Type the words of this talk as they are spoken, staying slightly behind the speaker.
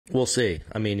We'll see.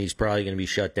 I mean, he's probably going to be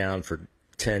shut down for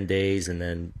 10 days and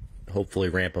then hopefully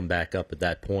ramp him back up at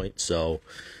that point. So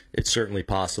it's certainly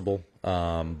possible,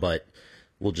 but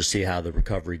we'll just see how the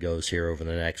recovery goes here over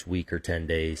the next week or 10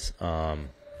 days.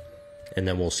 And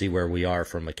then we'll see where we are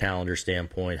from a calendar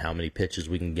standpoint, how many pitches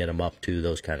we can get him up to,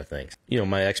 those kind of things. You know,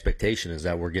 my expectation is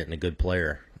that we're getting a good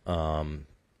player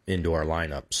into our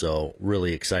lineup. So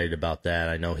really excited about that.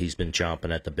 I know he's been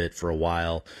chomping at the bit for a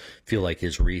while. Feel like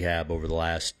his rehab over the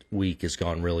last week has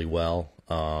gone really well.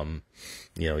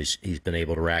 You know, he's been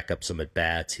able to rack up some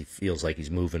at-bats. He feels like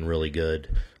he's moving really good.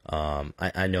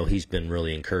 I know he's been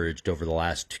really encouraged over the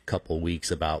last couple of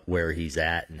weeks about where he's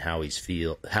at and how he's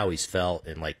felt,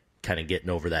 and like kind of getting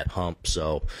over that hump.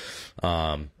 So,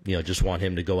 you know, just want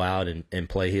him to go out and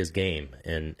play his game,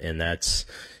 and that's,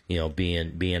 you know,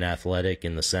 being athletic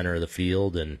in the center of the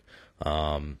field, and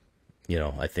you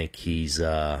know, I think he's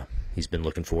been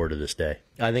looking forward to this day.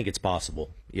 I think it's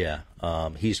possible. Yeah,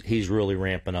 he's really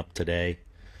ramping up today.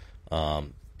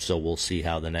 So we'll see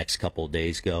how the next couple of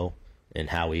days go and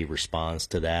how he responds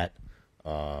to that.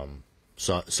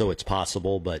 So it's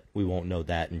possible, but we won't know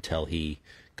that until he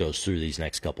goes through these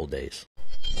next couple of days.